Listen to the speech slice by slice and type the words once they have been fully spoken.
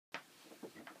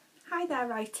Hi there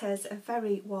writers, a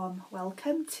very warm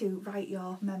welcome to Write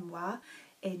Your Memoir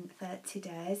in 30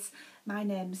 days. My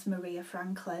name's Maria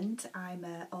Frankland. I'm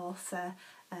an author,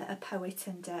 a poet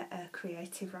and a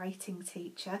creative writing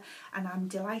teacher, and I'm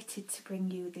delighted to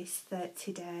bring you this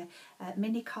 30-day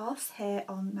mini course here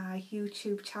on my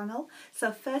YouTube channel.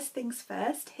 So first things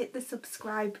first, hit the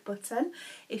subscribe button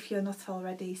if you're not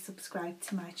already subscribed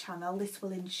to my channel. This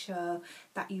will ensure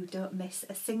that you don't miss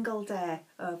a single day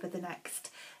over the next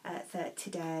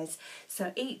 30 days.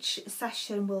 So each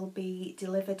session will be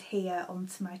delivered here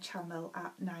onto my channel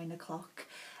at 9 o'clock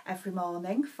every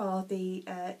morning for the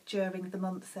during the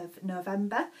month of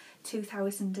November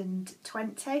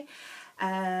 2020.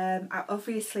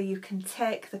 Obviously you can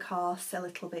take the course a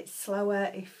little bit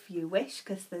slower if you wish,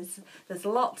 because there's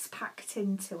lots packed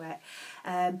into it.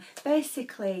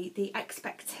 Basically the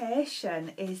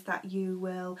expectation is that you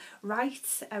will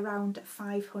write around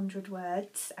 500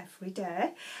 words every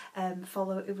day,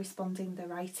 responding the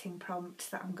writing prompts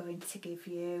that I'm going to give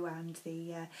you, and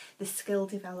the skill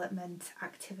development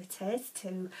activities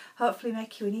to hopefully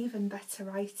make you an even better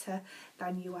writer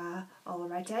than you are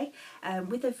already,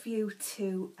 with a view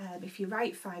to, if you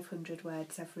write 500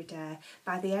 words every day,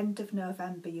 by the end of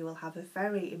November you will have a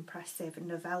very impressive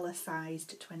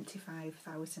novella-sized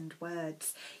 25,000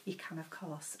 words. You can of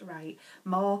course write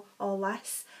more or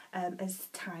less as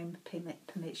time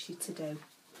permits you to do.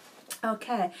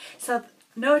 Okay, so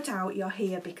no doubt you're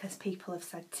here because people have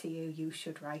said to you, you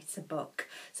should write a book.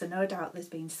 So no doubt there's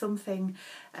been something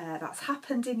that's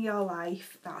happened in your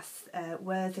life that's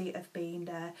worthy of being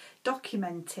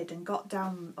documented and got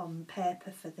down on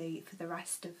paper for the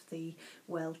rest of the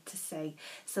world to see.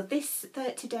 So this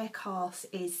 30-day course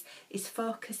is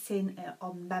focusing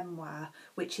on memoir,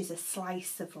 which is a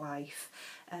slice of life.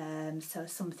 So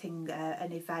something,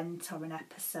 an event or an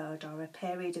episode or a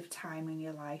period of time in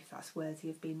your life that's worthy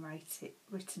of being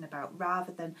written about,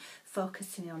 rather than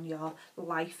focusing on your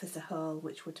life as a whole,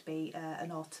 which would be an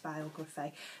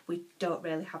autobiography. We don't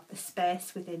really have the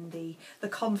space within the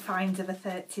confines of a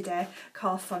 30-day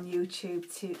course on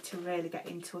YouTube to really get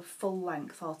into a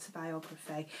full-length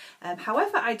autobiography.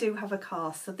 However, I do have a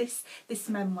course. So this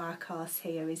memoir course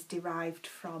here is derived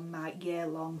from my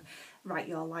year-long Write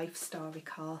Your Life Story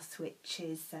course, which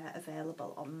is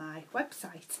available on my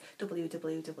website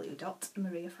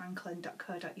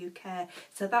www.mariafrankland.co.uk.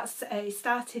 So that's it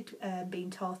started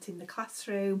being taught in the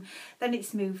classroom, then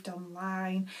it's moved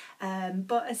online,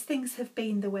 but as things have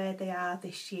been the way they are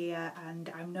this year and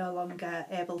I'm no longer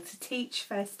able to teach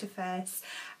face to face,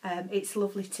 it's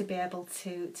lovely to be able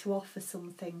to offer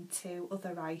something to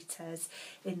other writers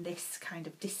in this kind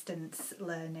of distance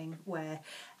learning way,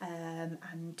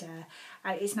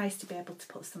 it's nice to be able to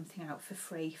put something out for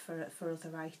free for other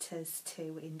writers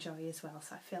to enjoy as well,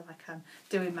 so I feel like I'm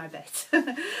doing my bit.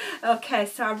 Okay,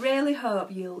 so I really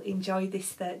hope you'll enjoy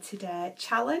this 30-day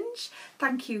challenge.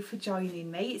 Thank you for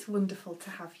joining me. It's wonderful to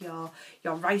have your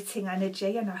writing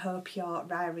energy, and I hope you're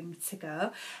raring to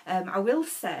go. I will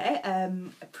say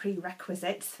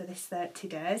prerequisites for this 30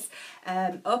 days.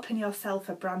 Open yourself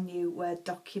a brand new Word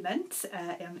document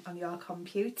on your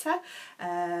computer,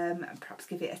 and perhaps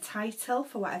give it a title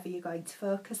for whatever you're going to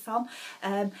focus on.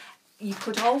 You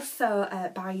could also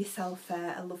buy yourself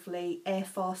a lovely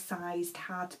A4 sized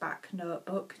hardback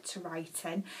notebook to write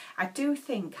in. I do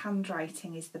think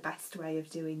handwriting is the best way of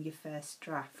doing your first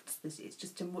drafts. It's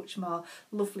just a much more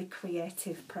lovely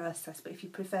creative process, but if you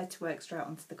prefer to work straight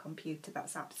onto the computer,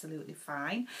 that's absolutely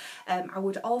fine. I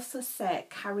would also say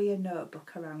carry a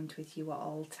notebook around with you at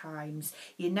all times.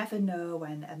 You never know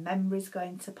when a memory is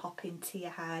going to pop into your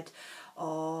head,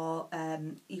 or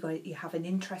you have an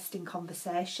interesting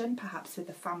conversation perhaps with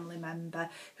a family member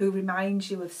who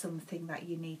reminds you of something that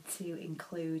you need to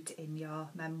include in your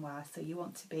memoir. So you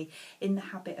want to be in the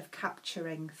habit of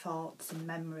capturing thoughts and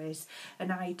memories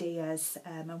and ideas,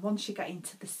 and once you get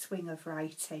into the swing of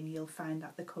writing, you'll find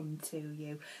that they come to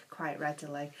you quite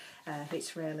readily.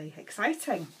 It's really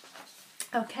exciting.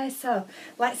 Okay, so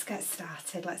let's get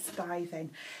started. Let's dive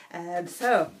in.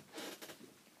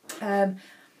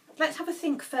 Let's have a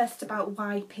think first about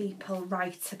why people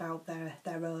write about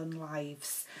their own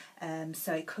lives.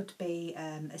 So it could be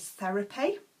as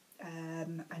therapy,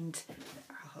 and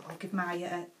I'll give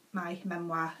my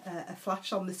memoir a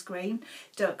flash on the screen.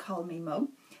 Don't Call Me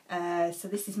Mum. So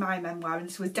this is my memoir, and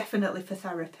this was definitely for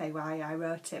therapy why I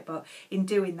wrote it, but in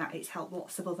doing that it's helped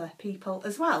lots of other people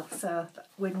as well, so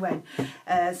win-win.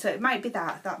 So it might be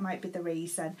that might be the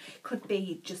reason. It could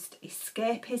be just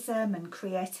escapism and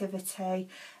creativity,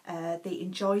 the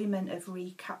enjoyment of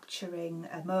recapturing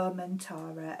a moment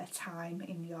or a time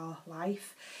in your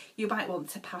life. You might want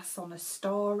to pass on a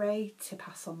story, to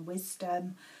pass on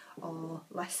wisdom or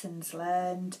lessons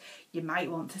learned. You might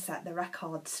want to set the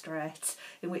record straight,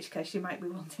 in which case you might be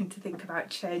wanting to think about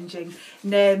changing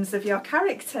names of your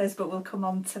characters, but we'll come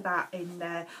on to that in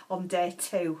on day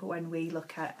 2 when we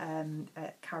look at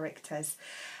characters.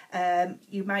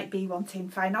 You might be wanting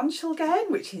financial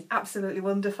gain, which is absolutely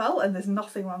wonderful, and there's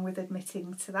nothing wrong with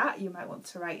admitting to that. You might want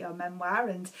to write your memoir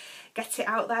and get it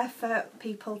out there for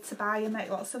people to buy and make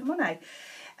lots of money.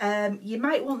 You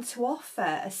might want to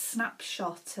offer a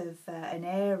snapshot of an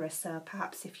era, so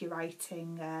perhaps if you're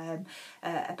writing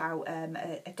about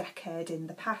a decade in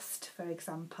the past, for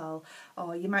example,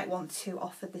 or you might want to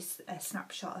offer this a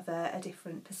snapshot of a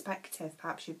different perspective.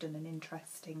 Perhaps you've done an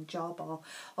interesting job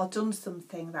or done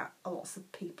something that lots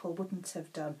of people wouldn't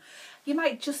have done. You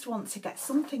might just want to get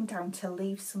something down to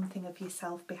leave something of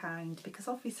yourself behind, because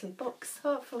obviously books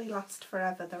hopefully last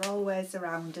forever. They're always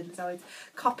around, and there's always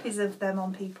copies of them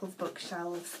on people's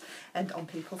bookshelves and on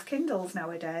people's Kindles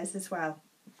nowadays as well.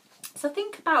 So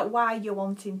think about why you're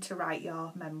wanting to write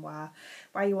your memoir,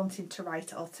 why you're wanting to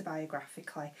write it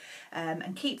autobiographically,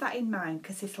 and keep that in mind,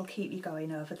 because this will keep you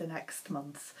going over the next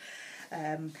month.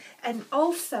 And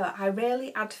also I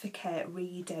really advocate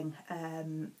reading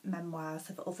memoirs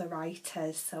of other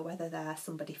writers, so whether they're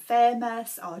somebody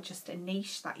famous or just a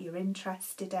niche that you're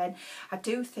interested in. I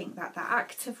do think that that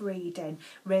act of reading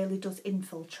really does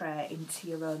infiltrate into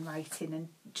your own writing and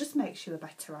just makes you a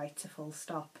better writer, full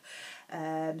stop.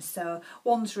 So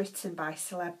ones written by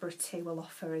celebrity will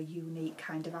offer a unique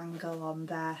kind of angle on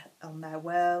their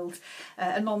world.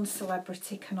 A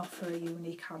non-celebrity can offer a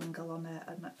unique angle on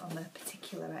a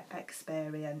particular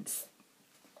experience.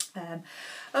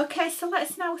 Okay, so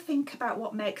let's now think about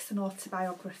what makes an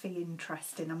autobiography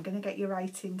interesting. I'm going to get you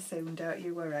writing soon, don't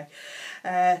you worry.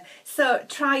 So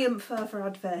triumph over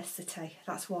adversity,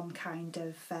 that's one kind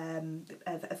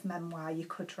of memoir you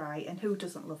could write, and who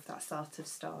doesn't love that sort of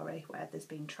story where there's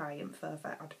been triumph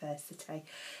over adversity.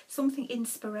 Something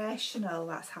inspirational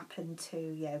that's happened to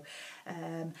you,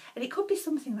 and it could be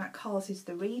something that causes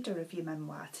the reader of your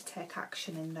memoir to take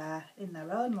action in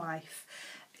their own life.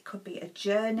 It could be a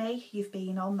journey you've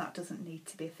been on. That doesn't need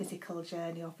to be a physical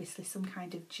journey, obviously some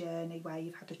kind of journey where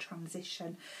you've had a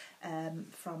transition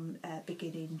from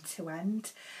beginning to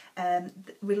end.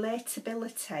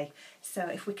 Relatability, so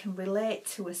if we can relate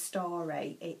to a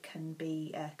story, it can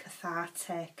be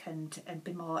cathartic and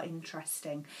be more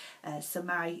interesting. So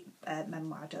my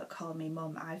memoir, Don't Call Me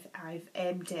Mum, I've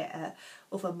aimed it at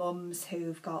other mums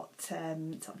who've got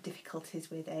sort of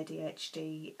difficulties with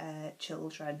ADHD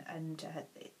children, and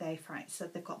they find, so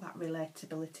they've got that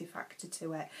relatability factor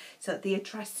to it. So the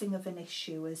addressing of an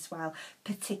issue as well,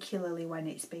 particularly when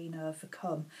it's been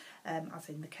overcome, as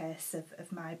in the case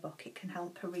of my book, it can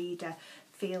help a reader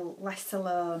feel less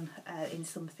alone in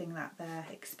something that they're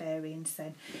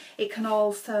experiencing. It can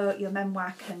also, your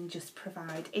memoir can just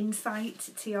provide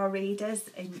insight to your readers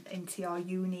into your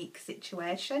unique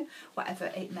situation, whatever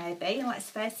it may be. And let's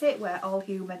face it, we're all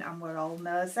human and we're all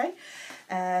nosy.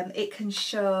 It can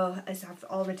show, as I've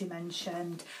already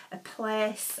mentioned, a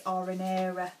place or an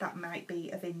era that might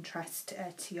be of interest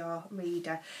to your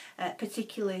reader,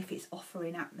 particularly if it's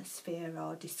offering atmosphere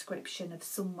or description of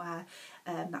somewhere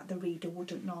that the reader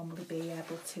wouldn't normally be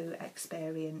able to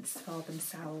experience for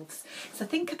themselves. So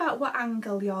think about what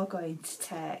angle you're going to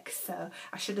take. So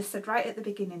I should have said right at the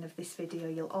beginning of this video,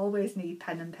 you'll always need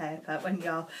pen and paper when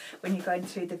you're going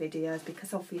through the videos,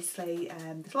 because obviously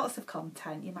there's lots of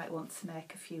content. You might want to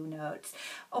make a few notes.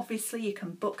 Obviously you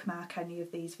can bookmark any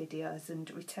of these videos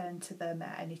and return to them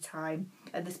at any time,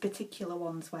 and there's particular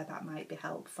ones where that might be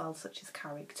helpful, such as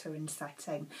character and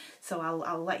setting. So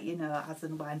I'll let you know as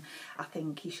and when I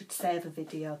think you should save a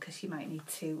video, because you might need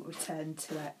to return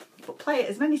to it. But play it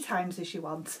as many times as you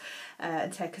want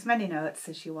and take as many notes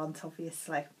as you want,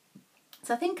 obviously.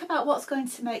 So think about what's going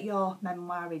to make your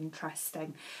memoir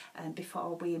interesting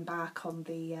before we embark on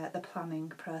the planning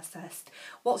process.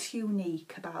 What's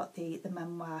unique about the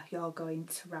memoir you're going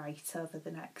to write over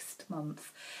the next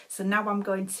month? So now I'm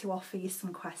going to offer you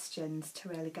some questions to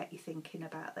really get you thinking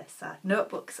about this.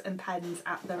 Notebooks and pens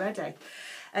at the ready.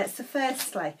 So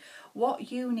firstly,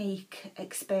 what unique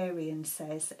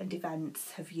experiences and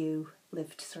events have you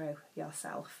lived through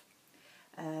yourself?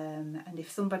 And if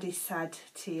somebody said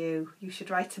to you, you should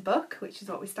write a book, which is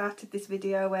what we started this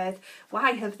video with,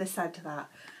 why have they said that?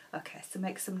 Okay, so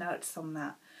make some notes on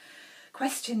that.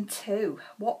 Question 2,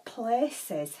 what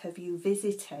places have you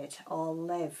visited or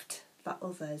lived that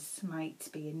others might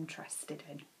be interested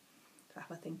in? So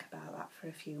have a think about that for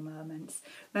a few moments.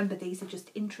 Remember, these are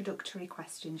just introductory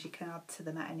questions. You can add to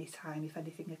them at any time if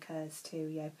anything occurs to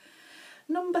you.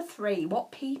 Number 3,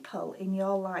 what people in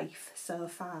your life so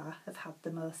far have had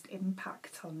the most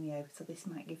impact on you? So this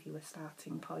might give you a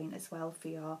starting point as well for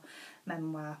your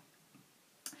memoir.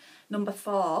 Number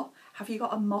 4, have you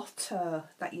got a motto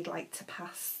that you'd like to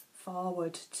pass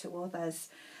forward to others?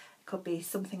 It could be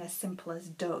something as simple as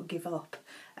 "don't give up,"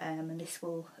 and this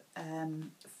will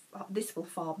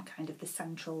form kind of the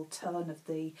central tone of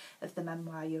the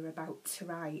memoir you're about to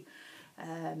write.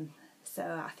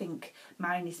 So I think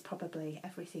mine is probably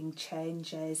 "everything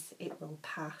changes, it will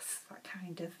pass," that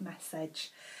kind of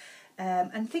message.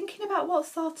 And thinking about what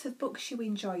sort of books you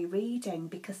enjoy reading,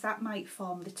 because that might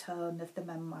form the tone of the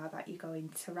memoir that you're going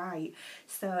to write.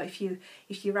 So if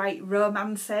you write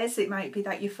romances, it might be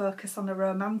that you focus on a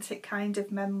romantic kind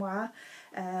of memoir,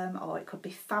 or it could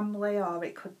be family, or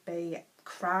it could be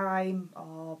crime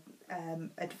or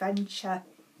adventure.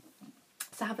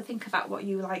 So have a think about what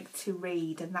you like to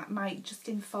read, and that might just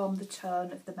inform the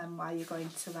tone of the memoir you're going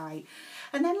to write.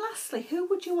 And then lastly, who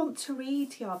would you want to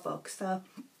read your book? So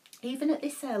even at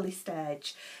this early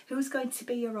stage, who's going to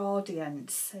be your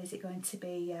audience? Is it going to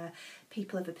be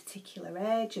people of a particular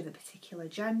age, of a particular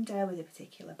gender, with a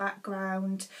particular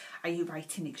background? Are you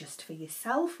writing it just for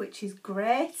yourself, which is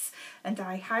great, and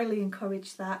I highly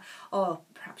encourage that? Or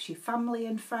perhaps your family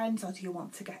and friends, or do you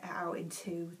want to get it out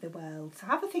into the world? So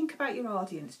have a think about your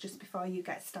audience just before you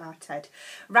get started.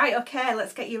 Right, okay,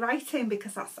 let's get you writing,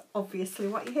 because that's obviously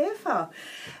what you're here for.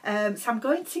 So I'm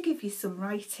going to give you some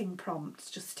writing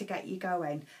prompts just to get you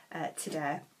going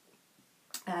today.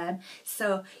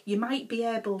 So you might be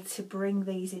able to bring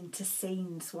these into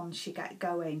scenes once you get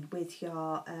going with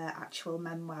your actual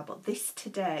memoir, but this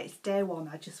today is day 1.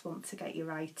 I just want to get you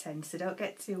writing, so don't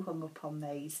get too hung up on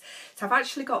these. So I've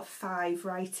actually got 5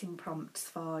 writing prompts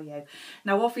for you.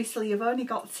 Now obviously you've only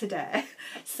got today,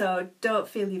 so don't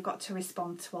feel you've got to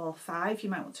respond to all 5. You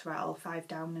might want to write all 5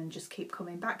 down and just keep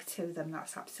coming back to them.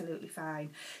 That's absolutely fine.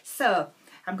 So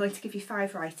I'm going to give you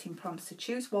 5 writing prompts, so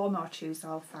choose one or choose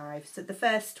all 5. So the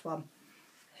first one,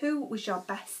 who was your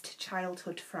best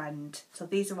childhood friend? So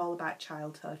these are all about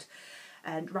childhood,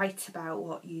 and write about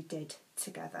what you did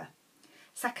together.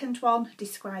 Second one,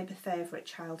 describe a favourite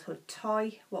childhood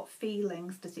toy. What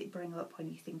feelings does it bring up when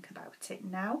you think about it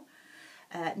now?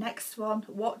 Next one,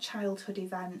 what childhood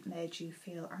event made you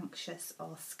feel anxious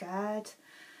or scared?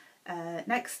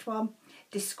 Next one,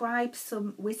 describe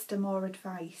some wisdom or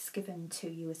advice given to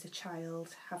you as a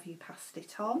child. Have you passed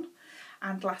it on?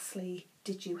 And lastly,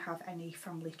 did you have any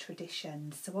family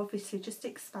traditions? So obviously just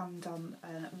expand on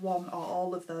one or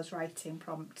all of those writing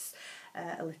prompts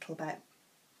a little bit.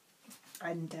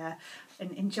 And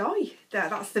enjoy.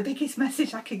 That's the biggest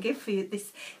message I can give for you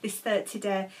this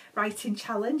 30-day writing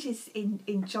challenge is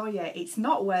enjoy it. It's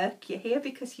not work. You're here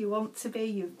because you want to be.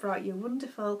 You've brought your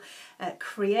wonderful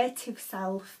creative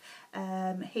self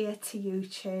here to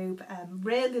YouTube. I'm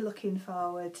really looking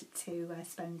forward to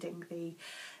spending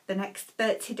the next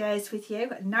 30 days with you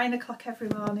at 9 o'clock every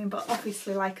morning, but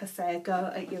obviously, like I say,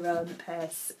 go at your own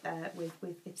pace with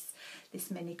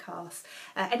this mini course.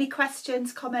 Any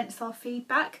questions, comments or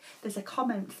feedback, there's a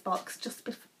comments box just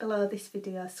below this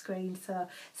video screen, so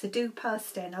do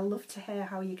post in. I love to hear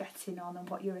how you're getting on and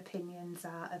what your opinions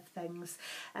are of things.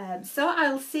 So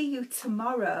I'll see you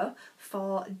tomorrow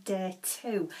for day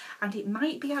 2, and it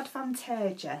might be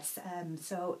advantageous,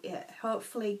 so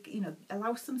hopefully, you know,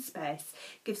 allow some space,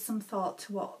 give some thought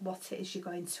to what it is you're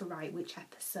going to write, which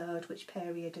episode, which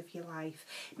period of your life.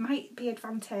 It might be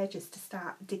advantageous to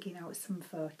start digging out some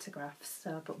photographs,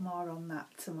 but more on that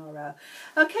tomorrow.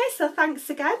 Okay, so thanks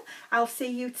again. I'll see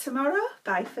you tomorrow.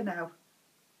 Bye for now.